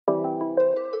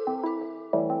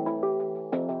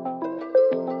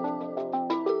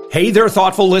Hey there,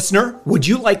 thoughtful listener. Would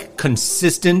you like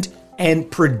consistent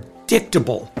and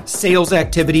predictable sales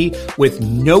activity with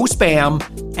no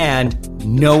spam and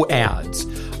no ads?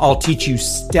 I'll teach you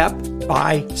step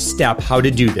by step how to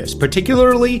do this,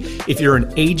 particularly if you're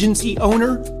an agency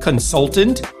owner,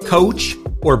 consultant, coach,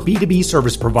 or B2B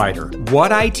service provider.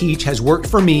 What I teach has worked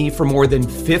for me for more than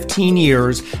 15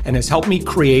 years and has helped me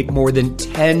create more than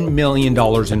 $10 million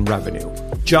in revenue.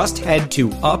 Just head to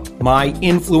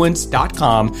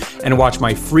upmyinfluence.com and watch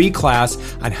my free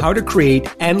class on how to create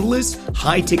endless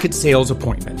high-ticket sales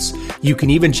appointments. You can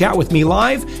even chat with me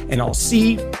live, and I'll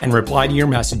see and reply to your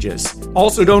messages.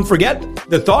 Also, don't forget,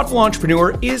 the Thoughtful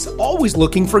Entrepreneur is always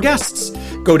looking for guests.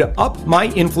 Go to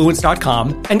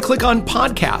upmyinfluence.com and click on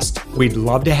podcast. We'd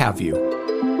love to have you.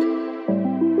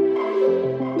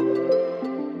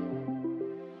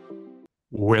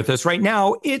 With us right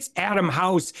now, it's Adam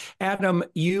House. Adam,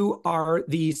 you are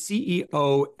the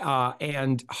CEO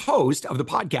and host of the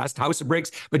podcast House of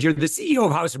Bricks, but you're the CEO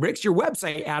of House of Bricks. Your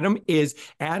website, Adam, is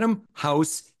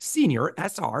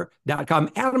adamhousesenior.com.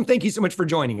 Adam, thank you so much for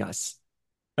joining us.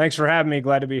 Thanks for having me.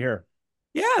 Glad to be here.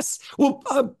 Yes. Well,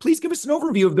 please give us an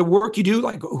overview of the work you do,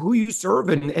 like who you serve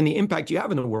and the impact you have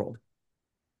in the world.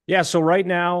 Yeah. So right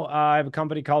now, I have a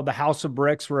company called the House of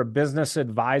Bricks. We're a business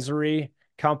advisory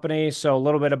company. So a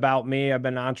little bit about me. I've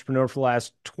been an entrepreneur for the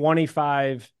last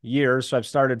 25 years. So I've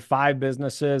started 5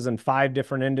 businesses in 5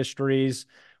 different industries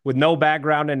with no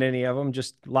background in any of them,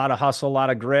 just a lot of hustle, a lot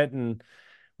of grit. And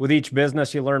with each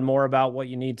business, you learn more about what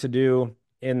you need to do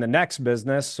in the next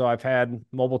business. So I've had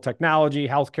mobile technology,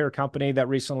 healthcare company that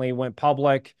recently went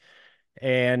public.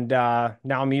 And now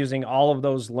I'm using all of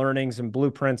those learnings and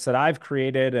blueprints that I've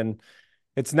created. And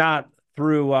it's not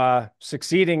through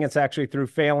succeeding, it's actually through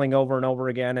failing over and over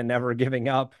again and never giving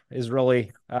up is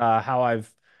really how I've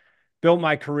built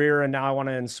my career. And now I want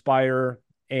to inspire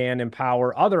and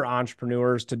empower other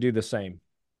entrepreneurs to do the same.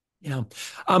 Yeah.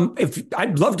 If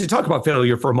I'd love to talk about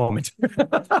failure for a moment.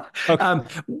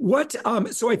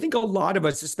 Okay. So I think a lot of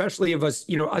us, especially of us,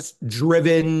 us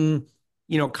driven,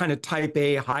 kind of type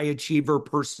A, high achiever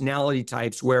personality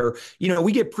types where,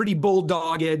 we get pretty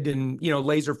bulldogged and,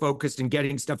 laser focused and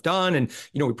getting stuff done. And,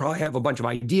 we probably have a bunch of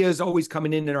ideas always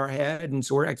coming in our head. And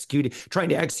so we're trying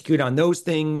to execute on those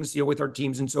things, with our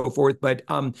teams and so forth. But,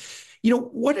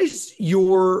 what is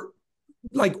your,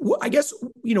 I guess,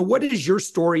 what is your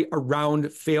story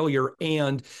around failure?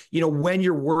 And, when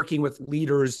you're working with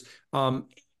leaders,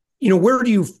 where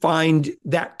do you find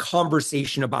that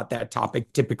conversation about that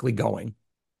topic typically going?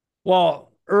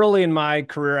 Well, early in my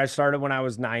career, I started when I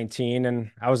was 19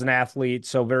 and I was an athlete,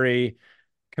 so very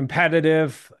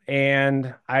competitive,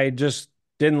 and I just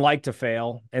didn't like to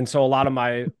fail. And so a lot of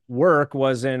my work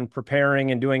was in preparing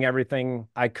and doing everything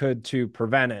I could to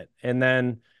prevent it. And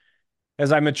then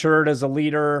as I matured as a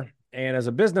leader and as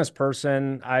a business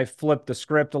person, I flipped the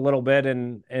script a little bit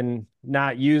and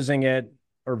not using it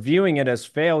or viewing it as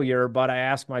failure, but I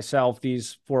ask myself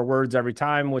these 4 words every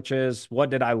time, which is, what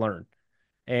did I learn?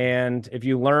 And if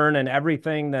you learn in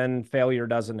everything, then failure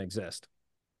doesn't exist.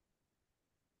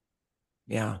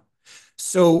 Yeah.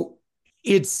 So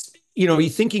it's, you're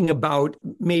thinking about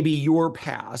maybe your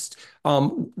past.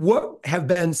 What have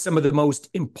been some of the most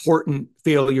important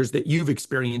failures that you've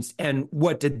experienced, and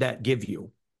what did that give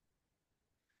you?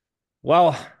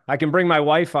 Well, I can bring my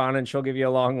wife on and she'll give you a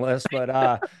long list,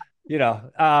 but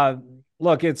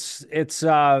look, it's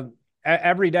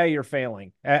every day you're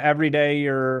failing. Every day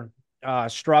you're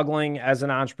struggling as an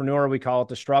entrepreneur. We call it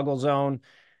the struggle zone.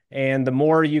 And the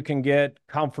more you can get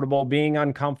comfortable being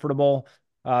uncomfortable,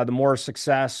 the more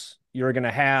success you're going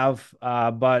to have.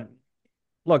 But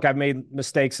look, I've made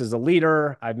mistakes as a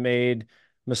leader. I've made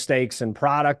mistakes in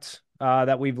product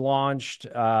that we've launched,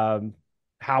 how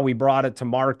we brought it to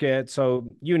market.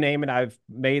 So you name it, I've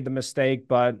made the mistake,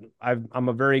 but I'm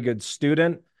a very good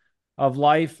student of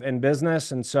life and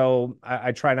business. And so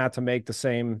I try not to make the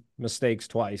same mistakes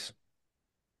twice.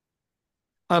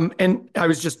 And I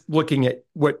was just looking at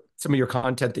what some of your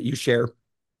content that you share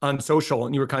on social,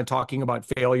 and you were kind of talking about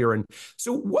failure. And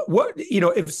so what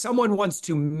if someone wants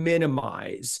to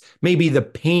minimize maybe the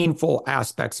painful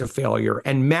aspects of failure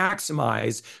and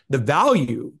maximize the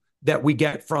value that we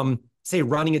get from, say,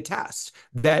 running a test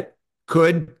that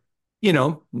could, be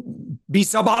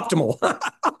suboptimal.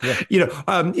 Yeah.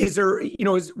 Is there,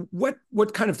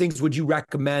 what kind of things would you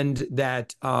recommend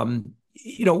that,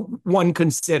 one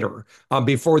consider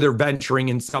before they're venturing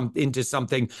into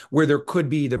something where there could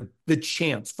be the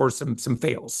chance for some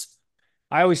fails?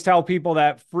 I always tell people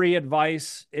that free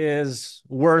advice is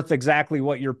worth exactly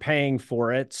what you're paying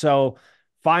for it. So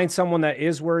find someone that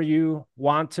is where you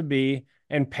want to be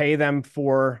and pay them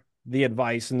for the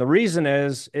advice. And the reason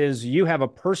is you have a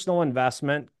personal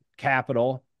investment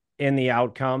capital in the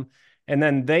outcome, and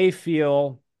then they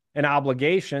feel an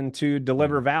obligation to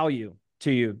deliver value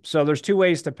to you. So there's two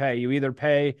ways to pay. You either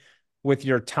pay with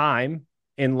your time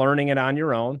in learning it on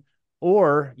your own,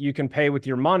 or you can pay with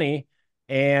your money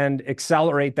and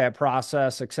accelerate that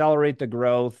process, accelerate the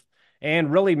growth,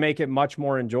 and really make it much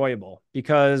more enjoyable.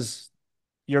 Because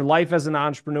your life as an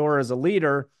entrepreneur, as a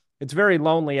leader, it's very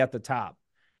lonely at the top.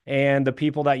 And the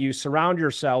people that you surround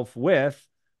yourself with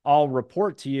all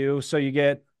report to you. So you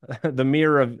get the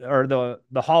mirror of, or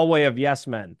the hallway of yes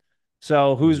men.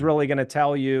 So who's really going to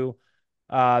tell you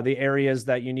the areas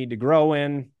that you need to grow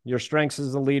in, your strengths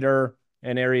as a leader,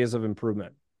 and areas of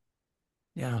improvement?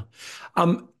 Yeah.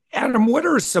 Adam, what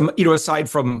are some, aside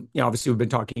from, obviously we've been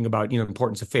talking about,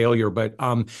 importance of failure, but,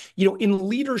 in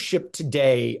leadership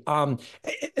today, and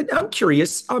I'm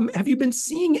curious, have you been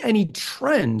seeing any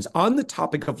trends on the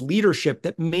topic of leadership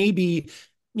that maybe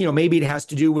it has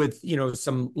to do with,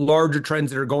 some larger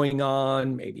trends that are going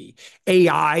on, maybe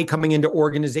AI coming into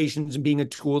organizations and being a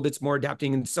tool that's more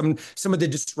adapting, and some of the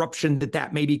disruption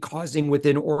that may be causing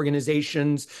within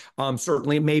organizations.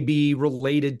 Certainly it may be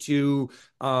related to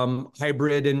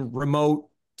hybrid and remote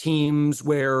teams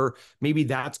where maybe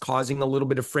that's causing a little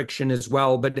bit of friction as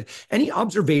well. But any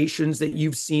observations that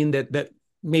you've seen that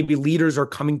maybe leaders are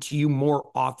coming to you more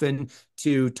often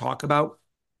to talk about?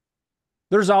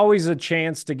 There's always a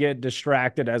chance to get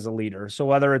distracted as a leader. So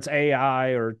whether it's AI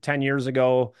or 10 years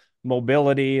ago,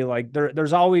 mobility, like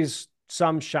there's always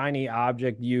some shiny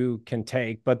object you can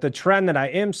take. But the trend that I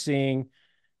am seeing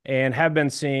and have been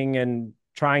seeing and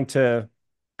trying to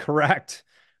correct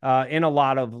in a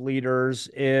lot of leaders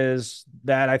is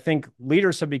that I think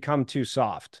leaders have become too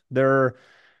soft. They're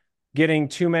getting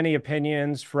too many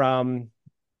opinions from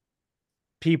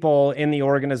people in the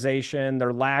organization.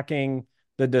 They're lacking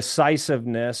the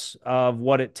decisiveness of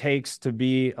what it takes to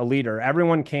be a leader.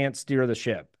 Everyone can't steer the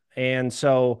ship. And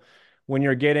so when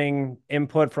you're getting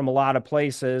input from a lot of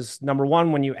places, number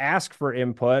one, when you ask for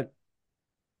input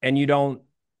and you don't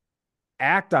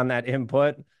act on that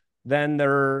input, then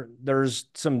there's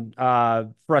some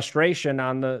frustration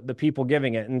on the people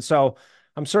giving it. And so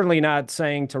I'm certainly not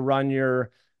saying to run your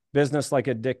business like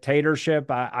a dictatorship.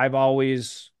 I've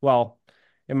always, well,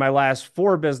 in my last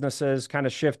four businesses, kind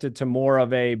of shifted to more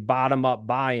of a bottom-up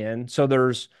buy-in. So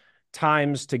there's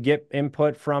times to get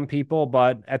input from people,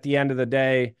 but at the end of the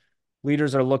day,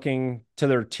 leaders are looking to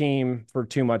their team for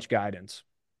too much guidance.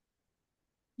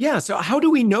 Yeah. So how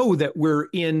do we know that we're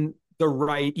in the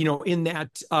right, in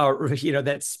that,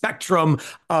 that spectrum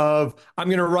of I'm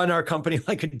going to run our company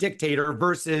like a dictator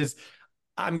versus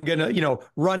I'm going to,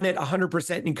 run it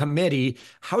 100% in committee?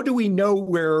 How do we know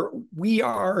where we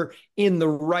are in the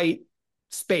right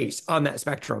space on that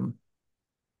spectrum?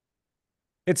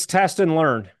 It's test and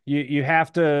learn. You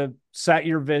have to set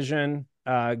your vision,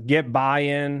 get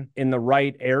buy-in in the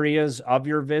right areas of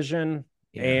your vision.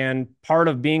 Yeah. And part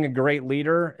of being a great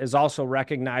leader is also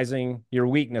recognizing your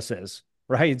weaknesses,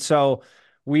 right? So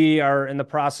we are in the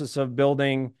process of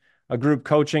building a group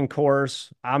coaching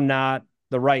course. I'm not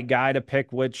the right guy to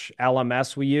pick which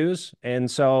LMS we use. And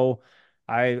so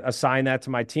I assign that to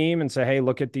my team and say, hey,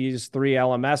 look at these three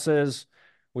LMSs.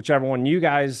 Whichever one you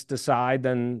guys decide,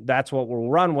 then that's what we'll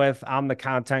run with. I'm the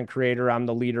content creator. I'm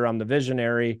the leader. I'm the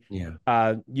visionary.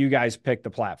 Yeah. You guys pick the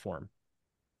platform.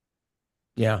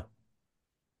 Yeah.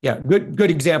 Yeah.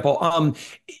 Good example.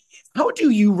 How do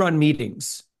you run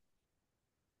meetings?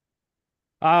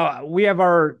 We have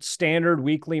our standard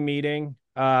weekly meeting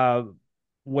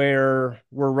where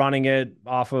we're running it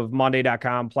off of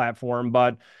Monday.com platform.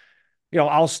 But,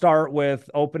 I'll start with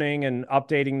opening and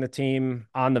updating the team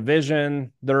on the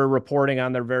vision. They're reporting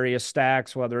on their various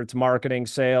stacks, whether it's marketing,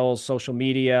 sales, social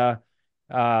media.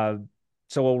 So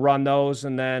we'll run those,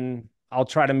 and then I'll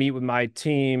try to meet with my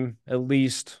team at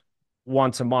least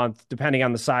once a month, depending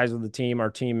on the size of the team.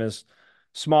 Our team is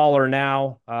smaller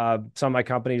now. Some of my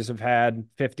companies have had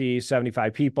 50,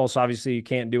 75 people. So obviously you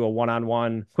can't do a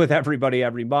one-on-one with everybody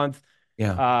every month.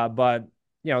 Yeah. But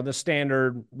the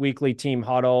standard weekly team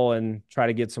huddle and try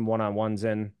to get some one-on-ones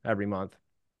in every month.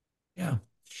 Yeah.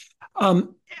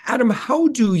 Adam, how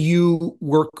do you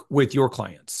work with your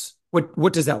clients?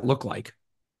 What does that look like?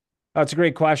 That's a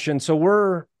great question. So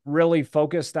we're really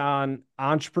focused on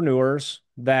entrepreneurs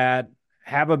that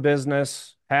have a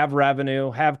business, have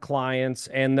revenue, have clients,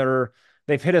 and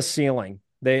they've hit a ceiling.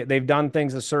 They've done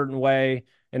things a certain way.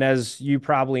 And as you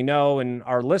probably know, and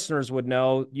our listeners would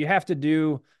know, you have to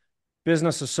do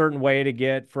business a certain way to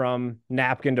get from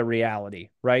napkin to reality,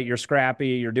 right? You're scrappy,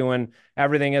 you're doing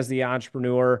everything as the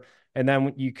entrepreneur. And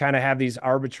then you kind of have these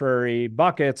arbitrary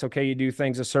buckets. Okay, you do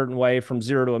things a certain way from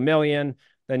 0 to 1 million.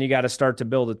 Then you got to start to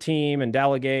build a team and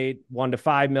delegate 1 to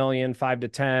 5 million, 5 to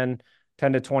 10,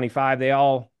 10 to 25. They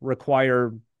all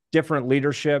require different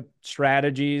leadership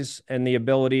strategies and the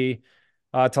ability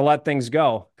to let things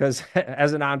go. Because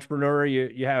as an entrepreneur,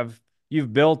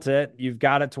 you've built it, you've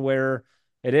got it to where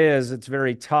it is. It's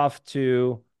very tough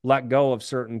to let go of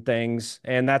certain things,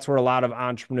 and that's where a lot of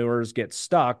entrepreneurs get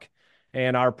stuck.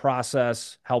 And our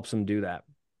process helps them do that.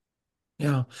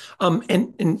 Yeah.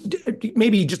 And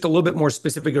maybe just a little bit more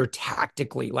specific or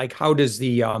tactically, like how does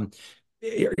are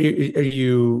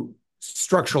you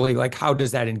structurally, like how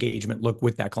does that engagement look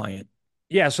with that client?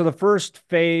 Yeah. So the first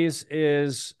phase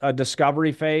is a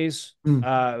discovery phase.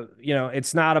 Mm.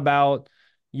 It's not about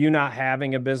you not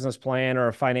having a business plan or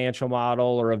a financial model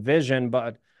or a vision,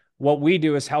 but what we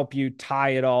do is help you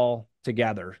tie it all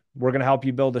together. We're going to help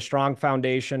you build a strong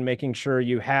foundation, making sure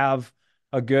you have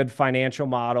a good financial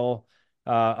model,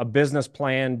 a business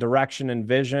plan, direction, and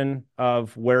vision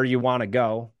of where you want to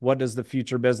go. What does the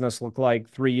future business look like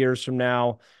 3 years from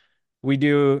now? We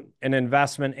do an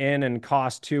investment in and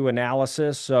cost to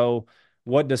analysis. So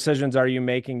what decisions are you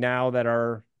making now that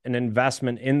are an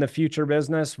investment in the future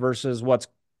business versus what's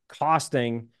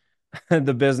costing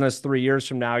the business 3 years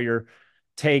from now? You're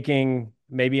taking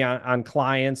maybe on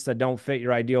clients that don't fit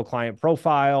your ideal client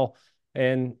profile.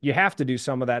 And you have to do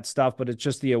some of that stuff, but it's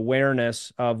just the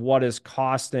awareness of what is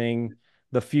costing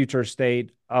the future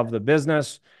state of the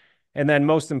business. And then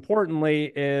most importantly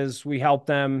is we help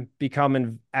them become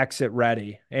an exit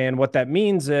ready. And what that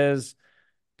means is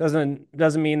doesn't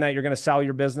mean that you're going to sell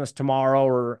your business tomorrow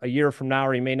or a year from now,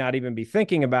 or you may not even be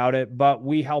thinking about it, but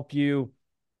we help you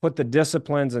put the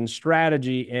disciplines and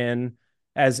strategy in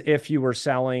as if you were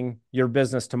selling your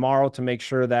business tomorrow to make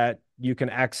sure that you can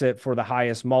exit for the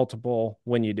highest multiple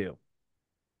when you do.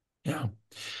 Yeah.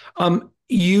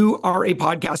 You are a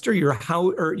podcaster. Your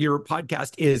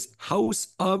podcast is House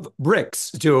of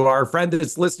Bricks. To our friend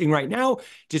that's listening right now,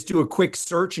 just do a quick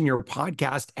search in your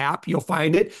podcast app. You'll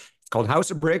find it. It's called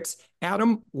House of Bricks.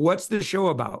 Adam, what's the show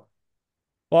about?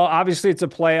 Well, obviously it's a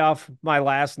play off my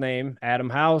last name, Adam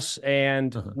House.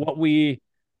 And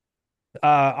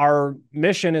our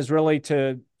mission is really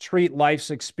to treat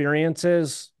life's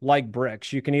experiences like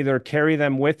bricks. You can either carry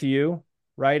them with you,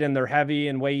 right? And they're heavy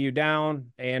and weigh you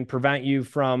down and prevent you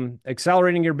from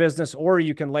accelerating your business, or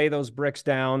you can lay those bricks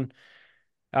down.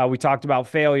 We talked about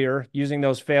failure, using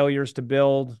those failures to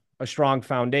build a strong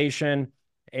foundation.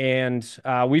 And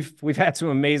we've had some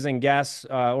amazing guests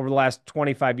over the last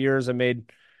 25 years. I made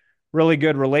really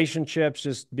good relationships,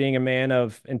 just being a man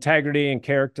of integrity and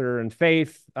character and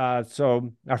faith.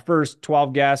 So our first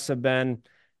 12 guests have been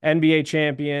NBA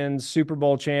champions, Super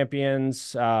Bowl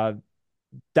champions,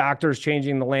 doctors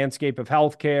changing the landscape of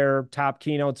healthcare, top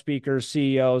keynote speakers,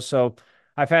 CEOs. So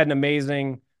I've had an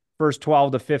amazing first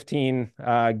 12 to 15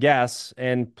 guests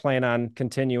and plan on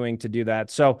continuing to do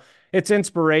that. So it's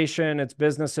inspiration, it's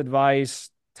business advice,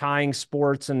 tying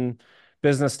sports and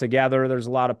business together. There's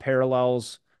a lot of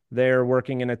parallels there,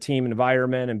 working in a team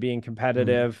environment and being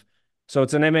competitive. So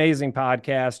it's an amazing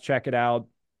podcast. Check it out.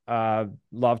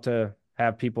 Love to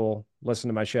have people listen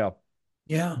to my show.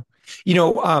 Yeah.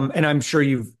 And I'm sure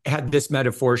you've had this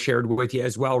metaphor shared with you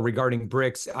as well regarding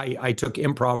bricks. I took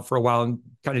improv for a while and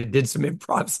kind of did some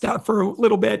improv stuff for a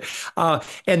little bit.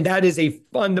 And that is a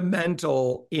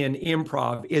fundamental in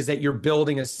improv, is that you're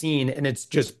building a scene and it's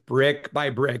just brick by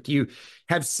brick. You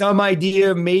have some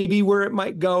idea maybe where it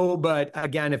might go, but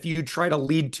again, if you try to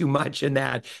lead too much in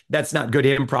that, that's not good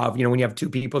improv. When you have two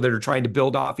people that are trying to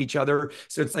build off each other.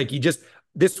 So it's like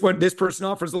this person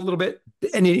offers a little bit,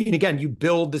 and again, you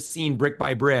build the scene brick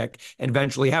by brick and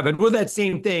eventually have it. Well, that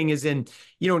same thing is in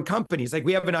companies. Like,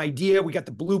 we have an idea, we got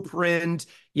the blueprint,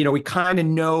 we kind of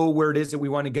know where it is that we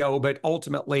want to go, but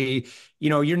ultimately,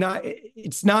 you're not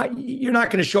going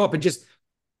to show up and just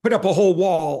put up a whole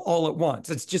wall all at once.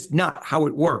 It's just not how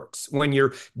it works when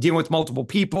you're dealing with multiple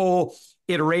people,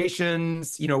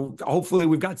 iterations. Hopefully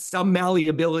we've got some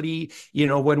malleability,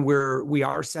 when we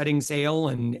are setting sail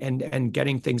and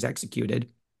getting things executed.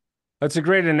 That's a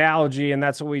great analogy, and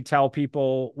that's what we tell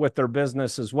people with their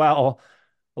business as well.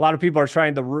 A lot of people are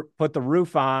trying to put the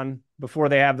roof on before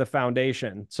they have the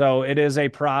foundation. So it is a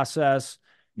process.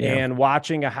 Yeah. And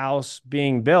watching a house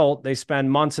being built, they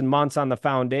spend months and months on the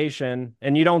foundation,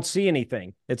 and you don't see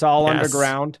anything. It's all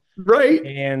underground. Right.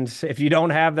 And if you don't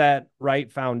have that right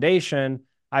foundation,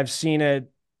 I've seen it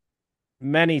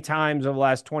many times over the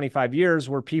last 25 years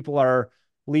where people are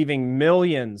leaving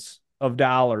millions of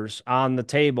dollars on the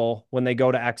table when they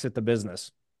go to exit the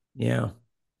business. Yeah.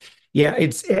 Yeah,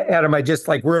 it's Adam. I just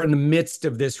like we're in the midst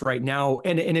of this right now,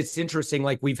 and it's interesting.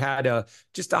 Like we've had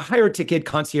just a higher ticket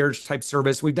concierge type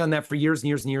service. We've done that for years and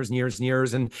years and years and years and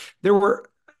years. And there were,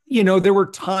 there were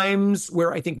times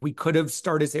where I think we could have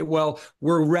started to say, well,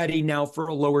 we're ready now for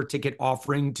a lower ticket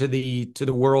offering to the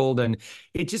world, and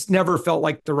it just never felt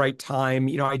like the right time.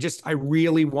 I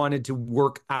really wanted to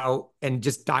work out and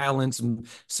just dial in some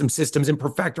systems and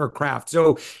perfect our craft.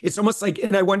 So it's almost like,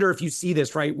 and I wonder if you see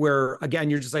this, right, where again,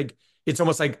 you're just like, it's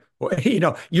almost like,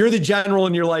 you're the general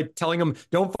and you're like telling them,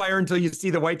 don't fire until you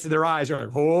see the whites of their eyes. You're like,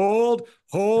 hold,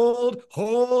 hold,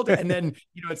 hold. And then,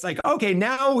 it's like, okay,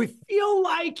 now we feel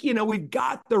like, we've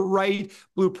got the right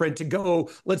blueprint to go,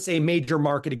 let's say major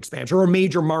market expansion or a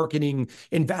major marketing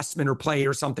investment or play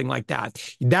or something like that.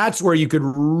 That's where you could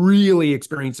really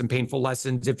experience some painful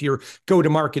lessons if your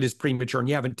go-to-market is premature and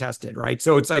you haven't tested, right?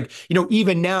 So it's like,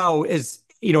 even now as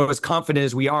confident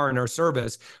as we are in our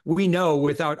service, we know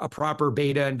without a proper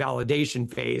beta and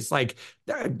validation phase, like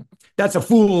that's a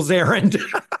fool's errand.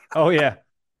 Oh, yeah.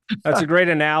 That's a great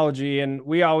analogy. And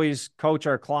we always coach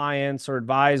our clients or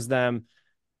advise them,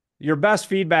 your best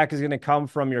feedback is going to come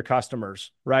from your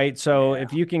customers, right? So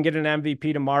if you can get an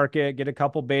MVP to market, get a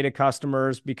couple beta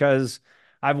customers, because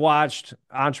I've watched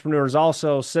entrepreneurs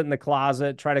also sit in the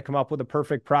closet, try to come up with a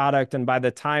perfect product. And by the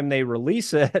time they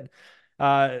release it,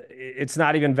 it's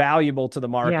not even valuable to the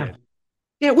market.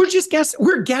 Yeah, we're just guessing.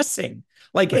 We're guessing.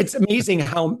 Like it's amazing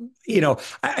how,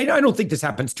 I don't think this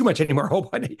happens too much anymore.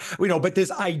 But this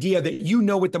idea that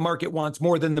what the market wants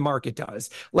more than the market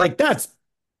does, like those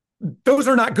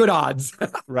are not good odds,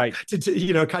 right?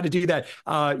 to kind of do that.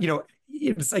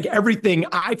 It's like everything.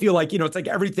 I feel like it's like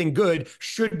everything good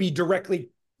should be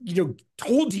directly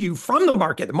told to you from the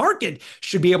market. The market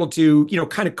should be able to,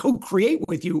 kind of co-create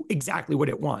with you exactly what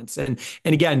it wants. And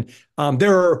again,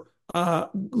 there are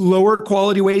lower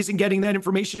quality ways in getting that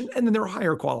information, and then there are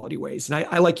higher quality ways. And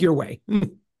I like your way.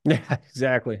 Yeah,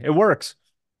 exactly. It works.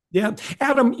 Yeah.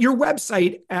 Adam, your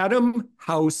website,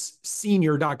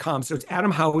 adamhousesenior.com. So it's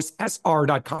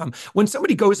adamhousesr.com. When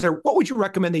somebody goes there, what would you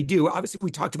recommend they do? Obviously,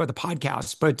 we talked about the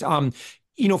podcast, but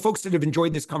folks that have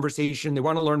enjoyed this conversation, they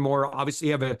want to learn more. Obviously,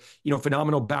 you have a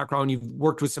phenomenal background. You've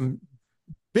worked with some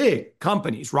big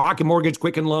companies, Rocket Mortgage,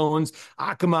 Quicken Loans,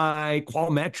 Akamai,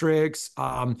 Qualmetrics.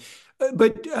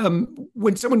 But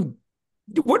when someone,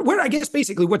 I guess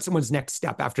basically what's someone's next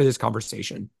step after this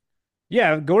conversation?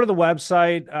 Yeah, go to the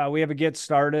website. We have a get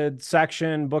started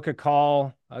section, book a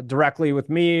call directly with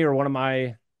me or one of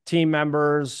my team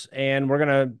members, and we're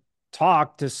going to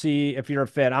talk to see if you're a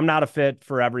fit. I'm not a fit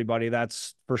for everybody.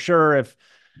 That's for sure. If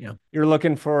you're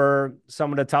looking for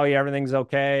someone to tell you everything's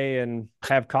okay and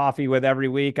have coffee with every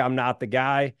week, I'm not the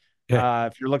guy.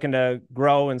 If you're looking to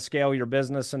grow and scale your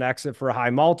business and exit for a high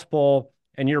multiple,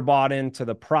 and you're bought into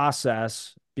the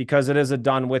process, because it is a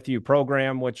done with you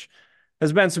program, which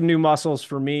has been some new muscles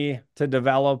for me to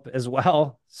develop as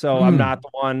well. So I'm not the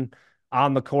one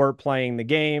on the court playing the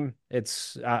game.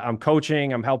 It's I'm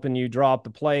coaching, I'm helping you draw up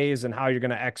the plays and how you're going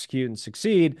to execute and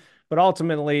succeed. But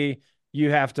ultimately,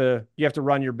 you have to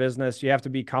run your business. You have to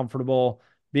be comfortable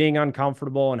being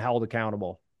uncomfortable and held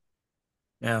accountable.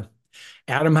 Yeah.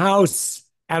 Adam House.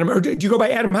 Or do you go by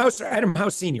Adam House or Adam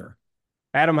House Senior?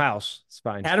 Adam House. It's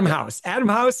fine. Adam House. Adam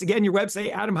House. Again, your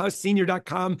website,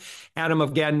 adamhousesenior.com. Adam,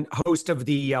 again, host of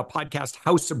the podcast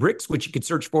House of Bricks, which you could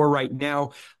search for right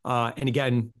now. And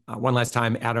again, one last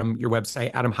time, Adam, your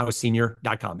website,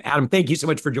 adamhousesenior.com. Adam, thank you so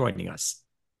much for joining us.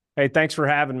 Hey, thanks for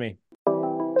having me.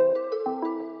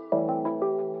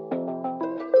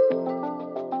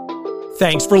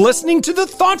 Thanks for listening to the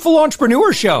Thoughtful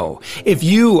Entrepreneur Show. If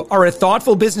you are a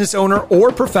thoughtful business owner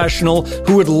or professional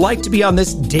who would like to be on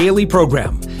this daily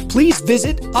program, please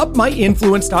visit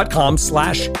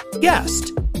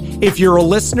upmyinfluence.com/guest. If you're a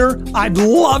listener, I'd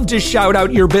love to shout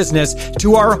out your business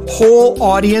to our whole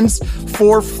audience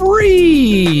for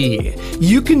free.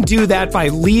 You can do that by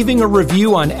leaving a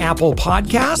review on Apple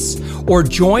Podcasts or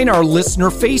join our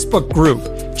listener Facebook group.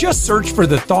 Just search for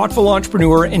The Thoughtful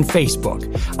Entrepreneur in Facebook.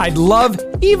 I'd love,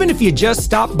 even if you just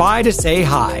stop by to say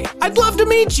hi, I'd love to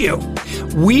meet you.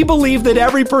 We believe that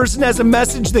every person has a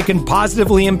message that can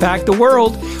positively impact the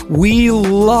world. We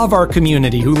love our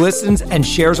community who listens and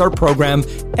shares our program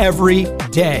every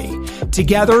day.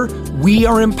 Together, we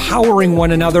are empowering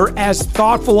one another as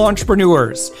thoughtful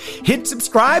entrepreneurs. Hit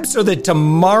subscribe so that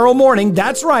tomorrow morning,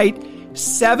 that's right,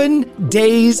 7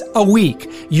 days a week,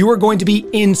 you are going to be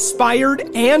inspired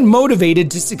and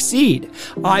motivated to succeed.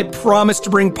 I promise to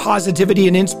bring positivity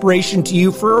and inspiration to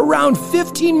you for around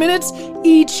 15 minutes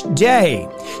each day.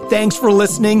 Thanks for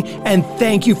listening, and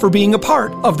thank you for being a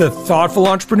part of the Thoughtful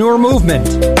Entrepreneur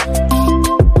Movement.